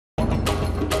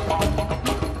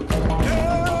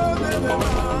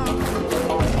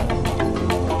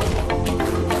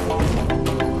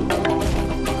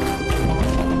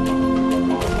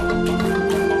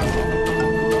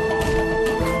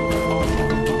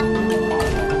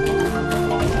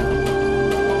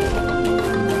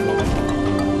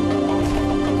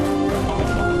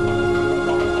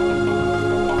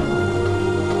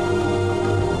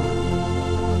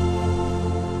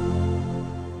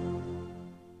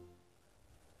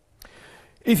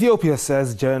Ethiopia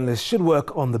says journalists should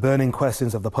work on the burning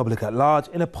questions of the public at large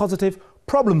in a positive,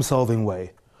 problem-solving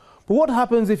way. But what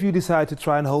happens if you decide to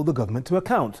try and hold the government to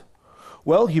account?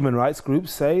 Well, human rights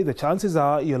groups say the chances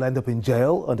are you'll end up in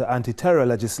jail under anti-terror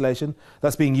legislation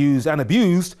that's being used and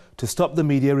abused to stop the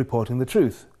media reporting the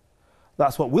truth.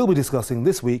 That's what we'll be discussing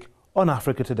this week on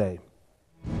Africa Today.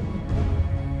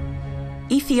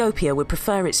 Ethiopia would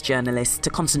prefer its journalists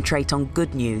to concentrate on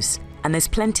good news, and there's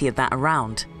plenty of that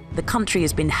around. The country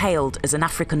has been hailed as an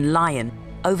African lion,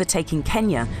 overtaking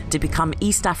Kenya to become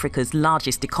East Africa's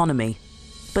largest economy.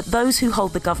 But those who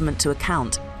hold the government to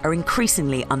account are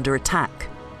increasingly under attack.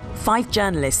 5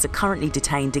 journalists are currently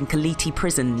detained in Kaliti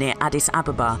prison near Addis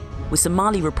Ababa, with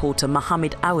Somali reporter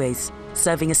Mohamed Awes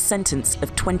serving a sentence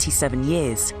of 27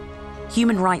 years.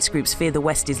 Human rights groups fear the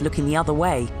West is looking the other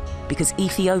way because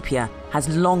Ethiopia has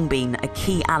long been a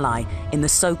key ally in the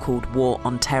so-called war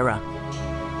on terror.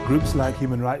 Groups like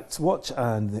Human Rights Watch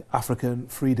and the African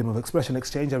Freedom of Expression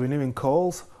Exchange are renewing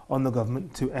calls on the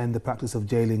government to end the practice of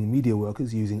jailing media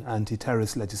workers using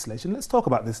anti-terrorist legislation. Let's talk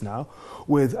about this now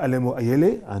with Alemo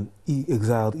Ayele, an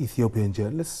exiled Ethiopian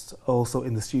journalist. Also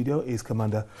in the studio is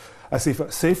Commander Asifa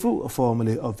Seifu,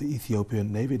 formerly of the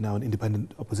Ethiopian Navy, now an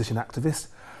independent opposition activist.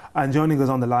 And joining us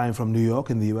on the line from New York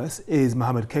in the US is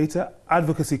Mohamed Keita,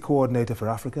 Advocacy Coordinator for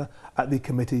Africa at the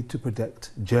Committee to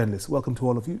Protect Journalists. Welcome to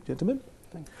all of you, gentlemen.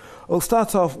 Thank you. I'll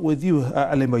start off with you,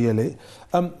 Alemo Ayele.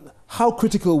 How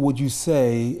critical would you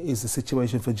say is the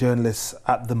situation for journalists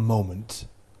at the moment?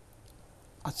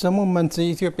 At the moment, the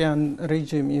Ethiopian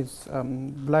regime is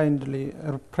blindly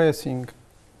repressing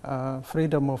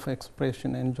freedom of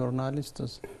expression and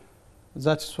journalists.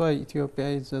 That's why Ethiopia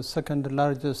is the second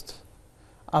largest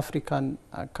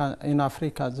in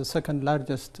Africa, the second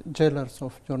largest jailers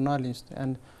of journalists,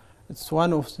 and it's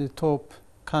one of the top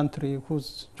countries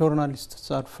whose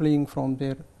journalists are fleeing from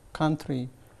their country.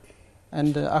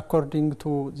 And according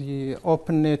to the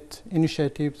OpenNet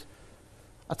initiatives,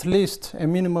 at least a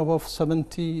minimum of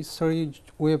 73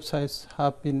 websites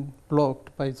have been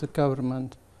blocked by the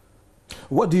government.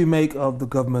 What do you make of the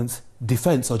government's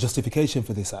defense or justification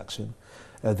for this action?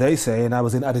 They say, and I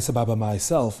was in Addis Ababa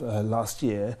myself last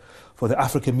year for the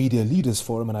African Media Leaders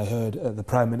Forum, and I heard the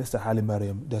Prime Minister, Haile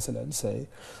Mariam Desalegn, say,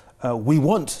 we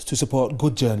want to support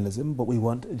good journalism, but we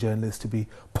want journalists to be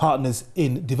partners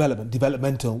in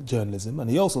developmental journalism. And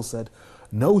he also said,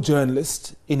 no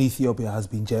journalist in Ethiopia has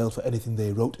been jailed for anything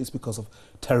they wrote. It's because of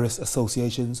terrorist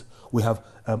associations. We have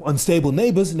unstable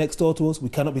neighbors next door to us. We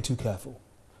cannot be too careful.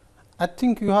 I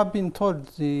think you have been told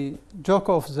the joke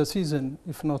of the season,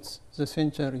 if not the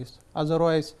centuries.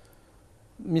 Otherwise,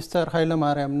 Mr. Haile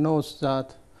Mariam knows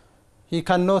that he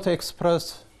cannot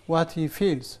express what he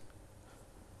feels,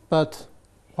 but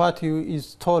what he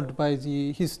is told by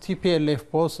his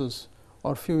TPLF bosses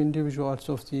or few individuals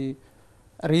of the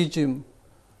regime.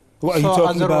 What are you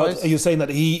talking about? Are you saying that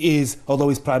he is, although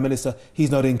he's Prime Minister,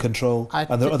 he's not in control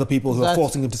and there are other people who are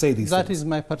forcing him to say these things? That is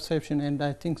my perception, and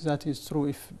I think that is true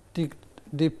if dig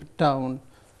deep down,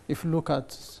 if you look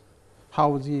at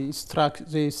how they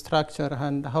structure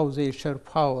and how they share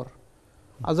power.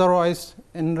 Otherwise,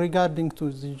 in regarding to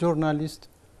the journalist,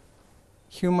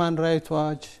 Human Rights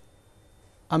Watch,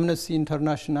 Amnesty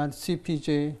International,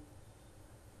 CPJ,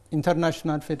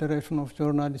 International Federation of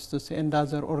Journalists, and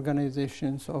other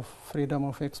organizations of freedom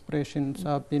of expression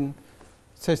have been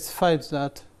certified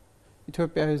that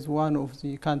Ethiopia is one of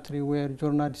the countries where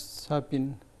journalists have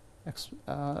been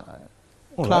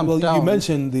clamped down. You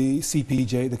mentioned the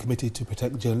CPJ, the Committee to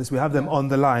Protect Journalists. We have them on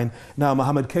the line. Now,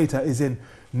 Mohamed Keita is in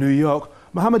New York.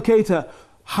 Mohamed Keita,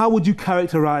 how would you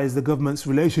characterize the government's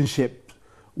relationship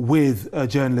with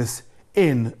journalists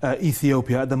in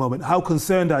Ethiopia at the moment? How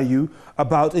concerned are you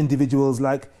about individuals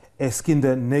like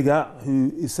Eskinder Nega,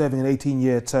 who is serving an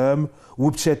 18-year term,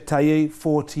 Wubshet Taye,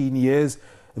 14 years,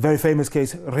 a very famous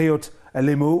case, Reot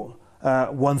Alemo,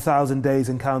 1,000 days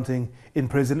and counting in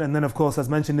prison, and then, of course, as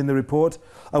mentioned in the report,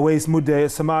 Awais Mudde,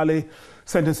 Somali,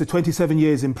 sentenced to 27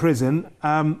 years in prison,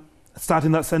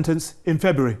 starting that sentence in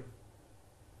February.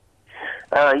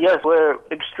 Yes, we're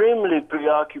extremely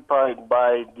preoccupied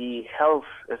by the health,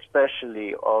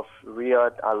 especially of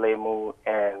Reot Alemo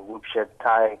and Wubshet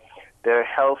Taye. Their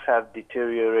health have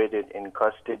deteriorated in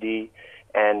custody,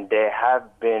 and they have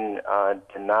been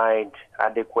denied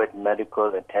adequate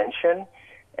medical attention,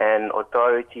 and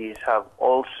authorities have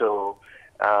also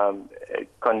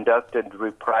conducted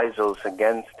reprisals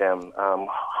against them,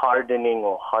 hardening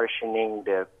or harshening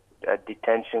their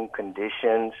detention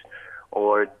conditions,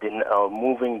 or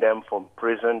moving them from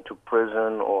prison to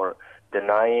prison, or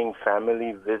denying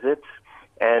family visits.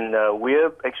 And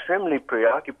we're extremely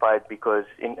preoccupied because,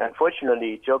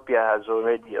 unfortunately, Ethiopia has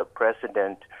already a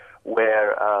precedent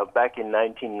where back in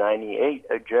 1998,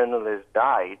 a journalist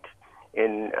died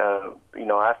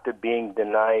after being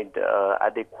denied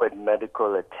adequate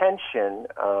medical attention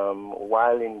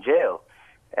while in jail.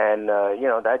 And,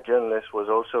 that journalist was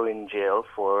also in jail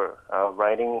for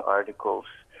writing articles.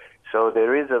 So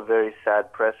there is a very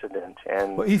sad precedent.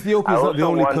 And but Ethiopia is not the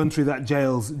only country that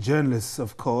jails journalists,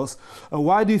 of course.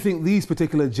 Why do you think these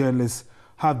particular journalists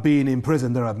have been in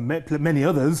prison? There are many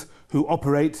others who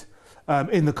operate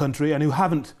in the country and who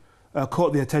haven't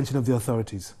caught the attention of the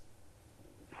authorities.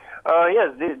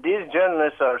 Yes, these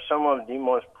journalists are some of the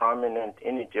most prominent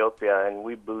in Ethiopia, and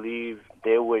we believe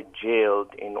they were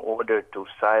jailed in order to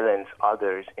silence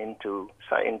others into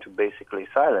basically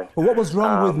silence. But what was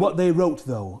wrong with what they wrote,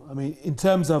 though? I mean, in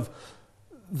terms of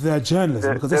their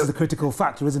journalism, because this is a critical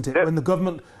factor, isn't it? When the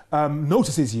government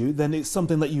notices you, then it's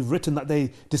something that you've written that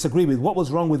they disagree with. What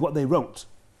was wrong with what they wrote?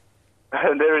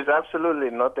 There is absolutely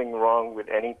nothing wrong with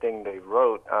anything they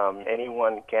wrote.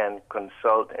 Anyone can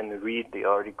consult and read the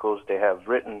articles they have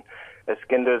written.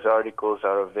 Eskinder's articles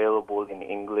are available in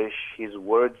English. His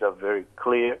words are very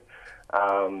clear.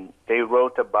 They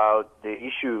wrote about the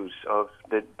issues of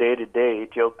the day-to-day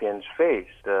Ethiopians face,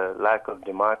 the lack of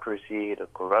democracy, the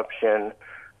corruption,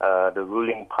 the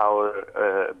ruling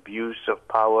power, abuse of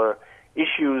power,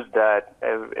 issues that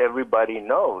everybody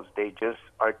knows. They just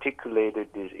articulated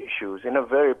these issues in a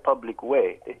very public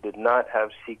way. They did not have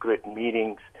secret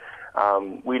meetings.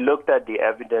 We looked at the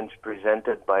evidence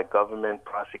presented by government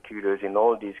prosecutors in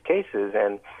all these cases,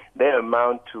 and they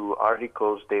amount to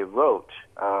articles they wrote.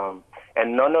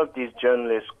 And none of these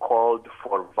journalists called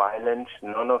for violence.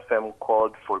 None of them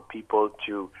called for people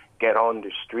to get on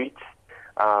the streets.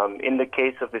 In the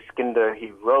case of Eskinder,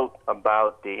 he wrote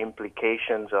about the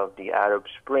implications of the Arab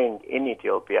Spring in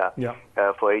Ethiopia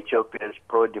for Ethiopia's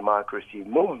pro-democracy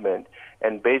movement,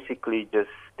 and basically just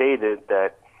stated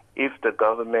that if the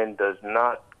government does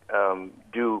not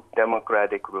do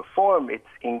democratic reform, it's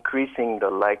increasing the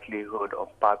likelihood of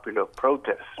popular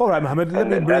protests. All right, Mohammed, let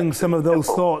me bring some of those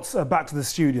thoughts back to the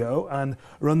studio and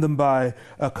run them by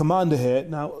Commander here.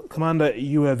 Now, Commander,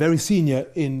 you are very senior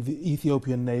in the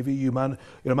Ethiopian Navy. You're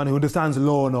a man who understands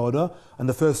law and order, and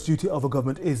the first duty of a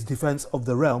government is defense of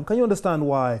the realm. Can you understand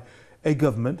why a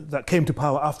government that came to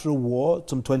power after a war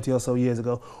some 20 or so years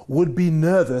ago would be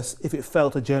nervous if it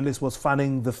felt a journalist was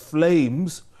fanning the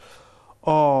flames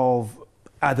of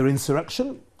either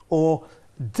insurrection or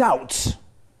doubt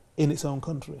in its own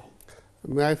country?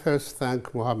 May I first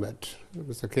thank Mohammed,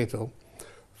 Mr. Keto,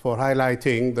 for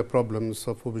highlighting the problems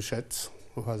of Ubishet,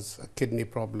 who has a kidney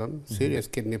problem, serious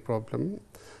kidney problem,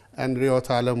 and Riot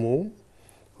Alamu,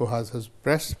 who has his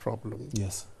breast problem,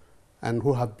 and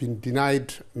who have been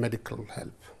denied medical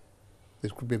help.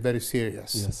 This could be very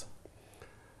serious.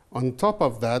 On top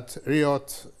of that,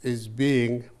 Riot is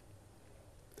being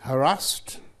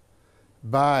harassed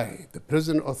by the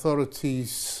prison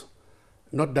authorities,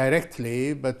 not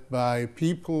directly, but by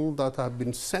people that have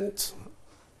been sent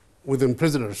within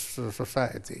prisoners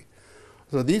society.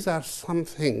 So these are some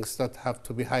things that have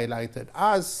to be highlighted,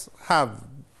 as have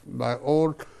by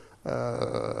all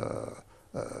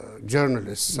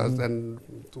journalists, and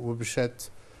Ubishet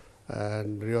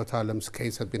and Riot Alam's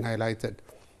case have been highlighted.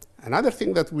 Another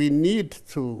thing that we need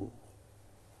to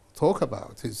talk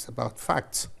about is about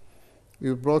facts.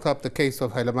 You brought up the case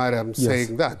of Haile Mariam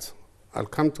saying that. I'll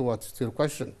come to your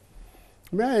question.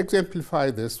 May I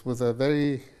exemplify this with a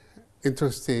very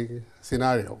interesting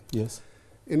scenario?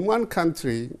 In one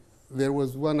country, there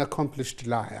was one accomplished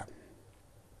liar.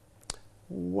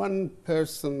 One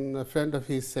person, a friend of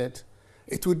his, said,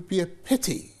 it would be a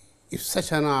pity if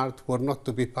such an art were not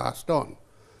to be passed on.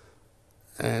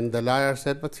 And the liar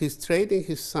said, but he's training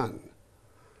his son.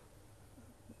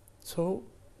 So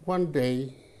one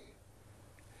day,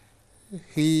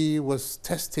 he was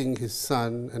testing his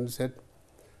son and said,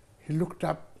 he looked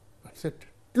up and said,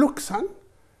 look, son,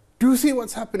 do you see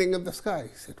what's happening in the sky?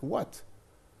 He said, what?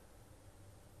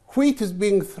 Wheat is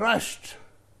being thrashed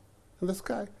in the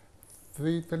sky.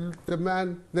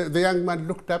 The young man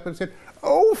looked up and said,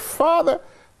 oh, father,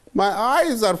 my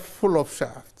eyes are full of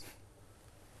shaft.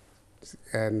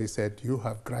 And he said, you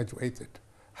have graduated.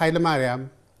 Haile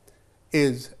Mariam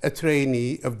is a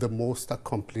trainee of the most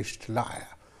accomplished liar.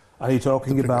 Are you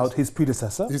talking about his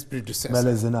predecessor? His predecessor.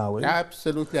 Meles Zenawi.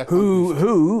 Absolutely.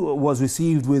 Who was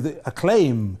received with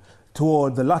acclaim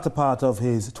toward the latter part of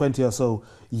his 20 or so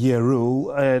year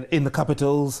rule in the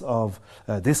capitals of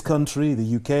this country,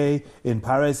 the UK, in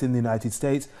Paris, in the United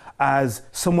States, as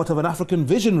somewhat of an African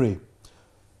visionary.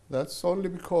 That's only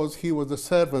because he was a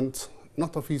servant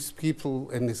not of his people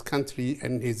and his country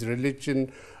and his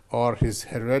religion or his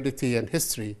heredity and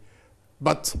history,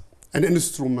 but an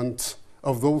instrument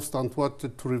of those that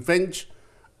wanted to revenge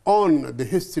on the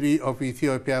history of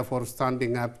Ethiopia for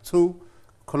standing up to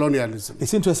colonialism.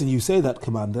 It's interesting you say that,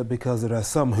 Commander, because there are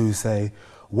some who say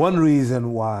one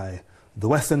reason why the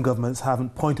Western governments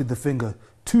haven't pointed the finger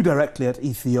too directly at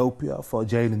Ethiopia for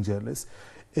jailing journalists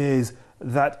is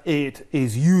that it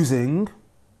is using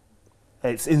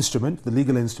its instrument, the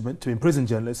legal instrument, to imprison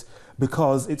journalists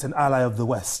because it's an ally of the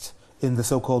West in the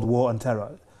so-called war on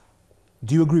terror.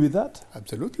 Do you agree with that?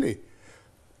 Absolutely.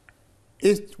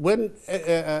 When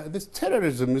this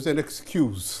terrorism is an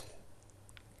excuse.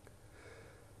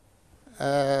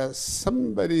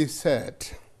 Somebody said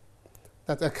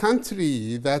that a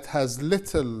country that has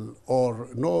little or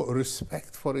no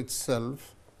respect for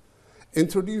itself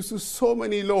introduces so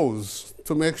many laws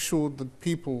to make sure that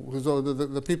people,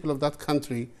 the people of that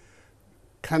country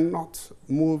cannot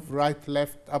move right,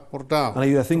 left, up or down. And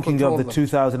you are thinking of the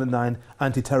 2009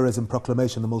 anti-terrorism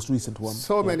proclamation, the most recent one.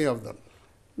 So many of them.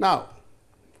 Now,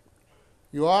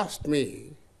 you asked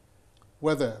me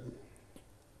whether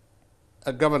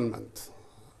a government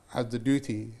has the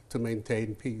duty to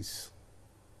maintain peace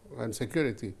and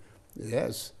security.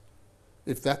 Yes,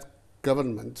 if that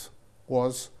government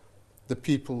was the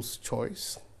people's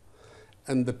choice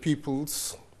and the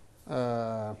people's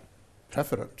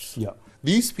preference. Yeah.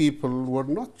 These people were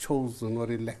not chosen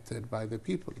or elected by the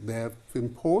people. They have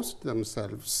imposed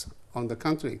themselves on the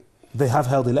country. They have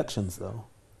held elections, though.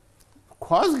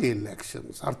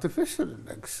 Quasi-elections, artificial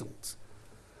elections.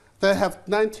 They have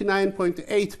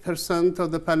 99.8%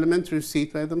 of the parliamentary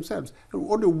seat by themselves.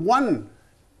 Only one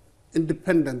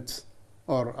independent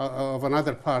or of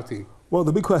another party. Well,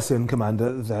 the big question,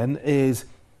 Commander, then is,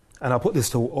 and I'll put this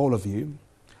to all of you,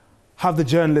 have the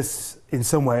journalists in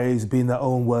some ways been their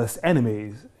own worst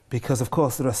enemies? Because, of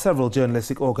course, there are several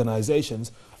journalistic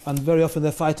organizations and very often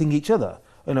they're fighting each other.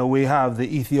 You know, we have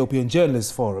the Ethiopian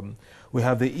Journalists Forum, we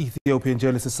have the Ethiopian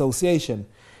Journalists Association,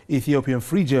 Ethiopian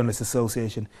Free Journalists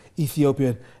Association,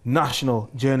 Ethiopian National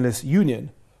Journalists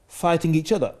Union, fighting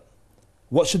each other.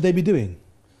 What should they be doing?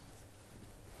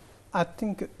 I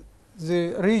think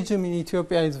the regime in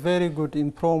Ethiopia is very good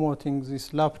in promoting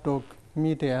this lapdog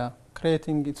media,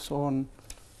 creating its own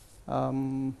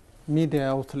media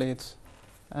outlets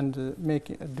and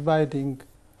dividing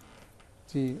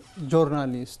the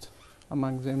journalists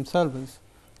among themselves.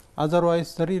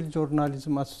 Otherwise, the real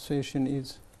journalism association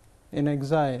is in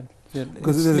exile.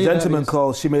 Because there's a gentleman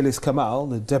called Shimelis Kamal,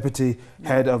 the deputy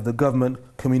head of the Government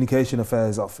Communication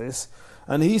Affairs Office,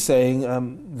 and he's saying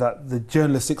that the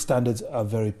journalistic standards are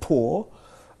very poor.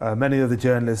 Many of the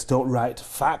journalists don't write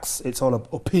facts, it's all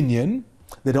opinion.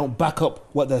 They don't back up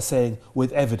what they're saying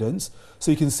with evidence.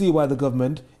 So you can see why the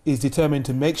government is determined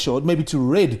to make sure, maybe to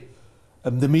rid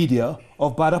the media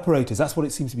of bad operators. That's what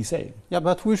it seems to be saying. Yeah,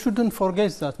 but we shouldn't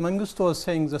forget that Mengistu was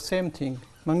saying the same thing.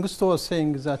 Mengistu was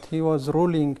saying that he was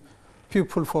ruling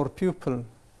people for people,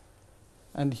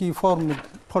 and he formed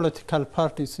political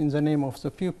parties in the name of the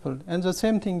people. And the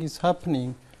same thing is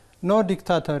happening. No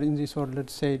dictator in this world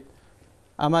said,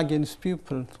 I'm against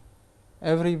people.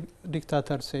 Every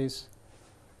dictator says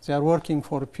they are working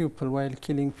for people while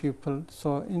killing people.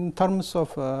 So in terms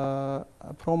of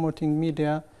promoting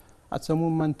media, at the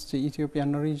moment, the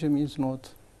Ethiopian regime is not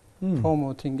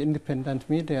promoting independent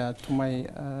media, to my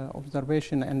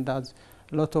observation, and as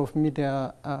a lot of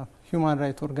media human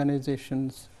rights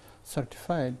organizations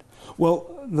certified. Well,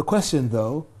 the question,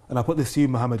 though, and I'll put this to you,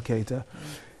 Mohammed Keita,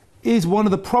 is one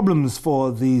of the problems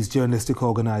for these journalistic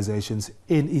organizations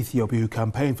in Ethiopia who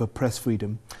campaign for press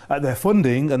freedom, their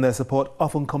funding and their support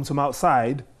often comes from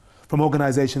outside, from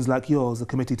organizations like yours, the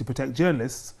Committee to Protect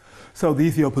Journalists. So the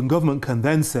Ethiopian government can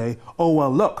then say, oh,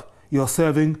 well, look, you're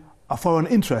serving a foreign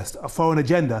interest, a foreign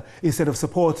agenda, instead of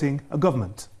supporting a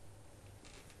government.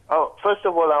 Oh, first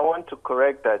of all, I want to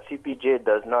correct that CPJ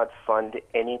does not fund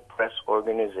any press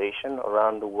organization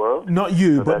around the world. Not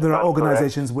you, so but there are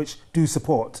organizations correct. Which do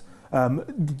support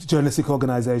journalistic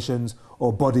organizations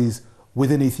or bodies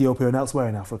within Ethiopia and elsewhere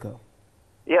in Africa.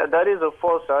 Yeah, that is a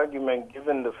false argument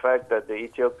given the fact that the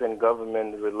Ethiopian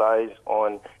government relies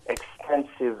on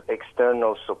extensive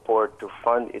external support to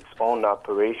fund its own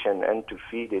operation and to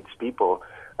feed its people.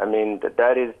 I mean,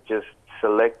 that is just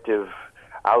selective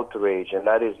outrage, and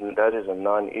that is a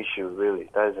non-issue, really.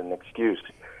 That is an excuse.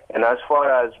 And as far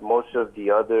as most of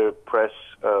the other press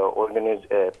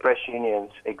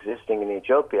unions existing in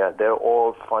Ethiopia, they're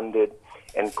all funded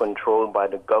and controlled by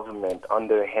the government,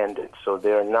 underhanded. So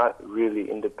they're not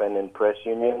really independent press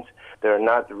unions. They're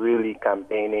not really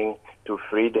campaigning to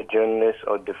free the journalists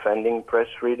or defending press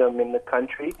freedom in the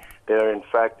country. They're in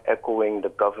fact echoing the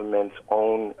government's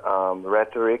own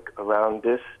rhetoric around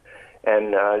this.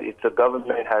 And the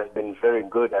government has been very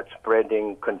good at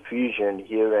spreading confusion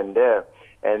here and there.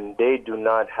 And they do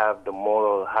not have the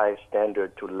moral high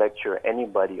standard to lecture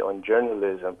anybody on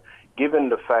journalism, given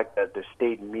the fact that the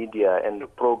state media and the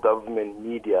pro-government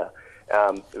media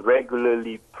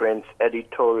regularly prints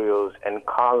editorials and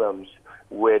columns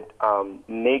with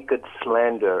naked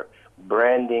slander,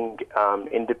 branding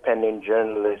independent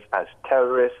journalists as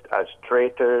terrorists, as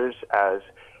traitors, as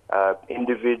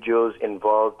individuals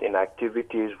involved in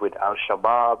activities with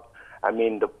Al-Shabaab. I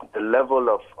mean, the level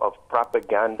of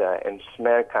propaganda and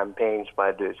smear campaigns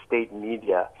by the state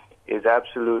media is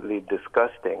absolutely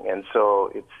disgusting. And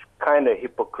so it's kind of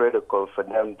hypocritical for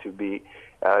them to be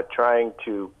trying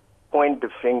to point the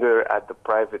finger at the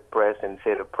private press and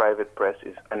say the private press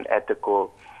is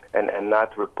unethical and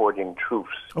not reporting truths.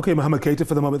 Okay, Mohammed Keita,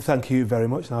 for the moment, thank you very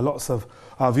much. Now, lots of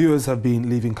our viewers have been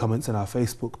leaving comments on our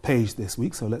Facebook page this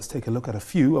week, so let's take a look at a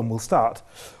few, and we'll start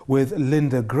with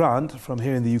Linda Grant from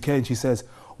here in the UK, and she says,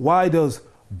 why does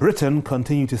Britain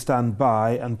continue to stand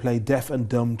by and play deaf and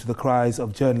dumb to the cries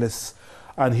of journalists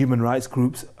and human rights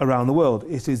groups around the world?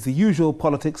 It is the usual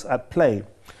politics at play.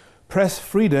 Press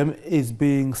freedom is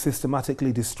being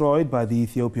systematically destroyed by the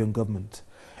Ethiopian government.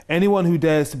 Anyone who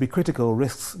dares to be critical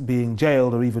risks being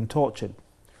jailed or even tortured.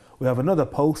 We have another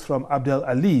post from Abdel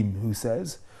Alim who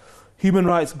says, human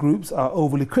rights groups are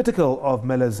overly critical of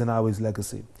Meles Zenawi's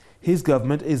legacy. His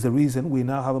government is the reason we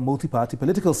now have a multi-party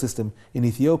political system in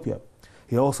Ethiopia.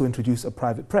 He also introduced a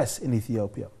private press in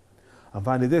Ethiopia. And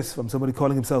finally this from somebody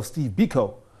calling himself Steve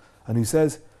Biko, and who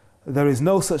says, there is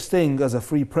no such thing as a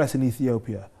free press in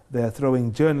Ethiopia. They are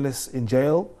throwing journalists in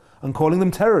jail and calling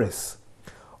them terrorists.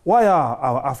 Why are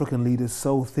our African leaders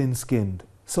so thin-skinned,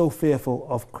 so fearful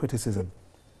of criticism?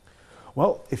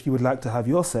 Well, if you would like to have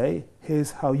your say, here's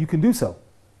how you can do so.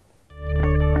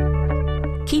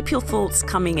 Keep your thoughts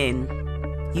coming in.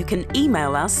 You can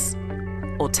email us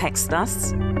or text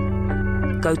us.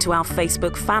 Go to our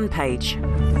Facebook fan page.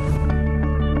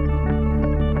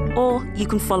 Or you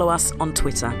can follow us on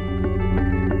Twitter.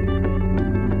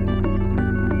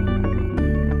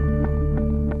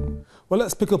 Well,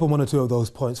 let's pick up on one or two of those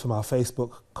points from our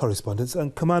Facebook correspondents.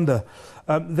 And Commander,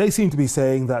 they seem to be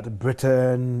saying that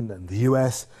Britain and the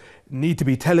US need to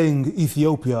be telling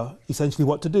Ethiopia essentially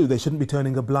what to do. They shouldn't be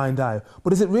turning a blind eye.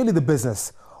 But is it really the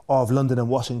business of London and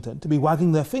Washington to be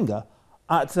wagging their finger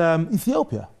at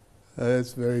Ethiopia?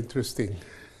 It's very interesting.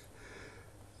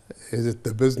 Is it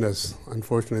the business?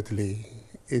 Unfortunately,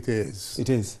 it is. It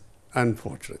is.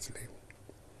 Unfortunately.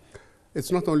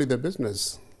 It's not only the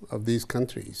business of these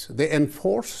countries. They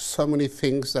enforce so many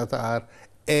things that are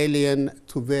alien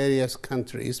to various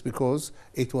countries because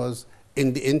it was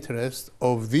in the interest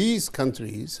of these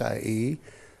countries, i.e.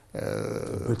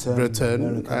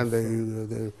 Britain and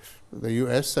the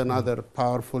US and other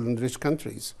powerful and rich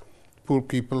countries. Poor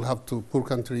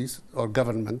countries or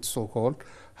governments, so-called,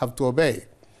 have to obey.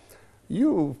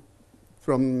 You,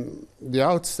 from the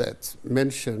outset,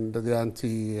 mentioned the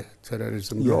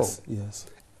anti-terrorism law. Yes.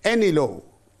 Any law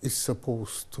is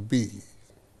supposed to be,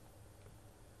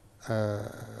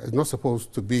 is not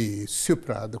supposed to be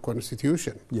supra the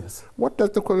Constitution. Yes. What does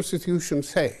the Constitution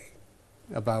say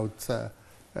about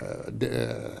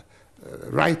the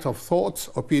right of thoughts,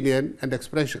 opinion, and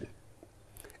expression?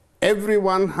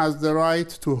 Everyone has the right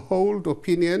to hold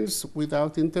opinions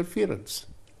without interference.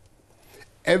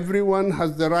 Everyone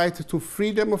has the right to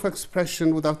freedom of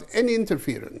expression without any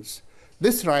interference.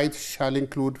 This right shall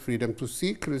include freedom to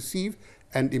seek, receive,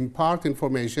 and impart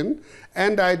information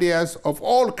and ideas of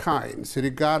all kinds,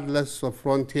 regardless of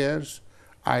frontiers,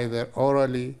 either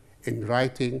orally, in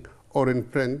writing, or in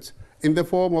print, in the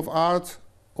form of art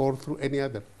or through any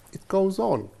other. It goes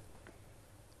on.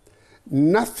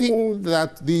 Nothing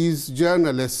that these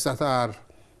journalists that are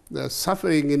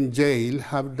suffering in jail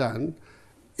have done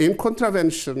in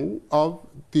contravention of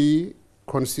the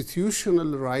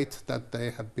constitutional right that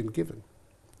they have been given.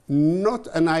 Not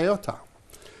an iota.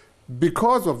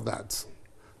 Because of that,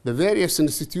 the various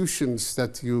institutions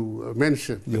that you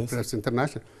mentioned, the Press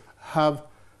International, have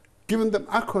given them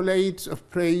accolades of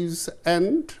praise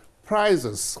and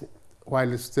prizes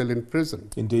while still in prison.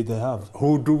 Indeed they have.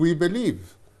 Who do we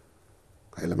believe?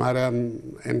 Haile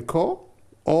Mariam and co,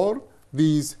 or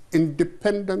these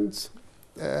independent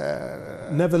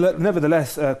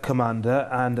Nevertheless, Commander,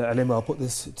 and Alema, I'll put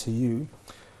this to you.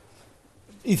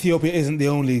 Ethiopia isn't the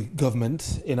only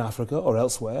government in Africa or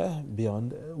elsewhere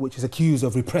beyond which is accused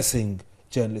of repressing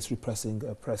journalists, repressing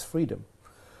press freedom.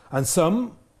 And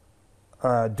some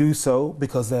do so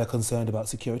because they're concerned about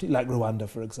security, like Rwanda,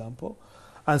 for example.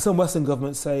 And some Western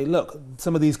governments say, look,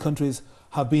 some of these countries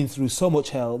have been through so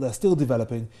much hell, they're still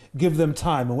developing, give them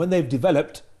time. And when they've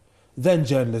developed, then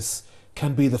journalists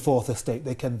can be the fourth estate.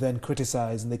 They can then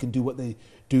criticize and they can do what they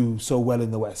do so well in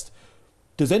the West.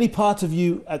 Does any part of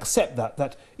you accept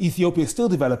that Ethiopia is still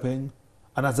developing,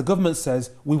 and as the government says,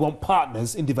 we want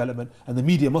partners in development and the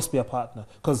media must be a partner?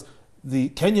 Because the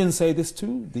Kenyans say this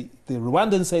too, the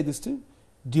Rwandans say this too.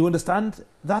 Do you understand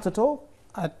that at all?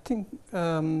 I think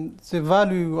the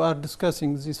value you are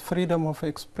discussing, this freedom of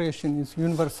expression, is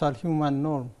universal human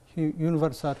norm,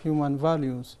 universal human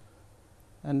values.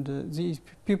 And the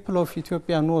people of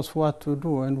Ethiopia knows what to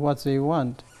do and what they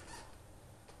want.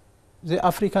 The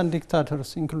African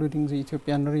dictators, including the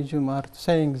Ethiopian regime, are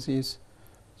saying this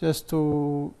just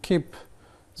to keep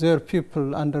their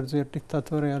people under their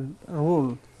dictatorial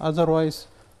rule. Otherwise,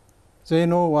 they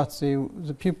know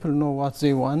the people know what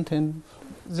they want, and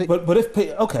but if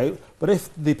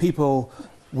the people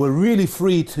were really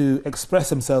free to express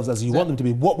themselves as you want them to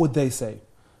be, what would they say?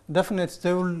 Definitely,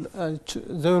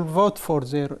 they will vote for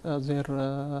their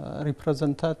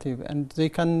representative, and they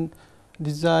can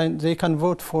design. They can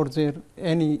vote for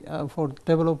for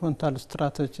developmental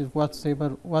strategies,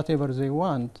 whatever they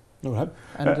want. All right.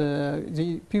 And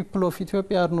the people of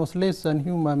Ethiopia are not less than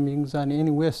human beings than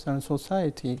any Western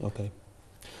society. Okay.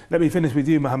 Let me finish with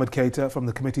you, Mohammed Keita, from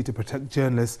the Committee to Protect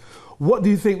Journalists. What do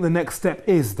you think the next step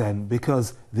is then?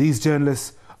 Because these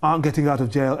journalists aren't getting out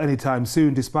of jail anytime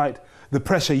soon, despite the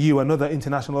pressure you and other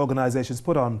international organizations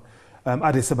put on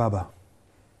Addis Ababa.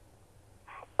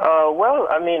 Well,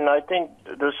 I mean, I think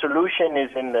the solution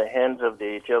is in the hands of the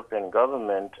Ethiopian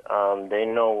government. They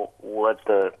know what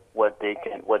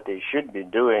they should be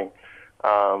doing,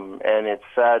 and it's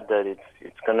sad that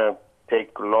it's going to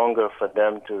take longer for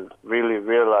them to really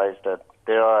realize that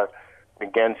they are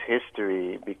against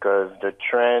history, because the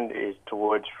trend is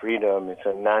towards freedom. It's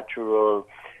a natural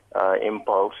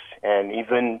impulse, and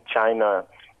even China,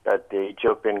 that the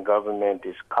Ethiopian government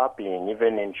is copying.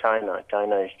 Even in China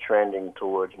is trending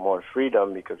towards more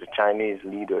freedom, because the Chinese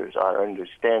leaders are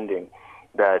understanding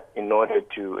that in order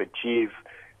to achieve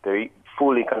the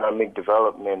full economic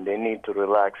development, they need to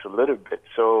relax a little bit.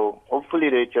 So hopefully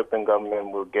the Ethiopian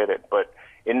government will get it. But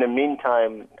in the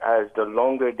meantime, as the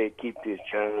longer they keep these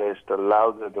journalists, the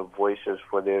louder the voices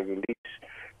for their release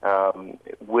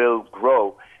will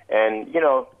grow. And, you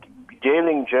know,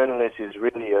 jailing journalists is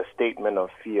really a statement of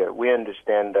fear. We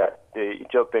understand that the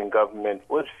Ethiopian government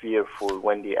was fearful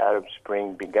when the Arab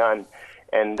Spring began,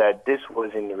 and that this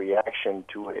was in reaction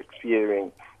to it,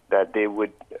 fearing that they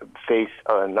would face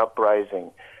an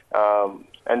uprising.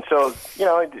 And so, you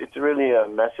know, it's really a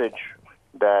message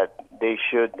that they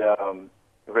should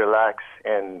relax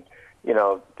and, you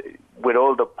know, with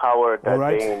all the power that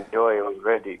they enjoy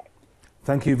already.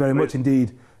 Thank you very much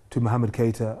indeed to Mohammed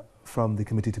Keita from the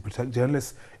Committee to Protect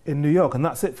Journalists in New York. And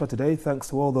that's it for today. Thanks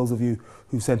to all those of you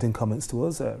who sent in comments to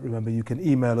us. Remember, you can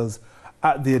email us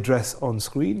at the address on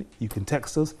screen, you can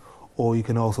text us, or you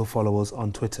can also follow us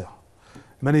on Twitter.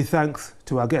 Many thanks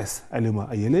to our guests,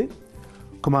 Eluma Ayele,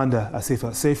 Commander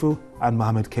Asifa Seifu, and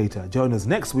Mohammed Keita. Join us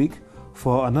next week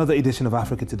for another edition of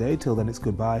Africa Today. Till then, it's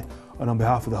goodbye. And on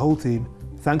behalf of the whole team,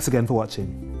 thanks again for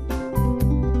watching.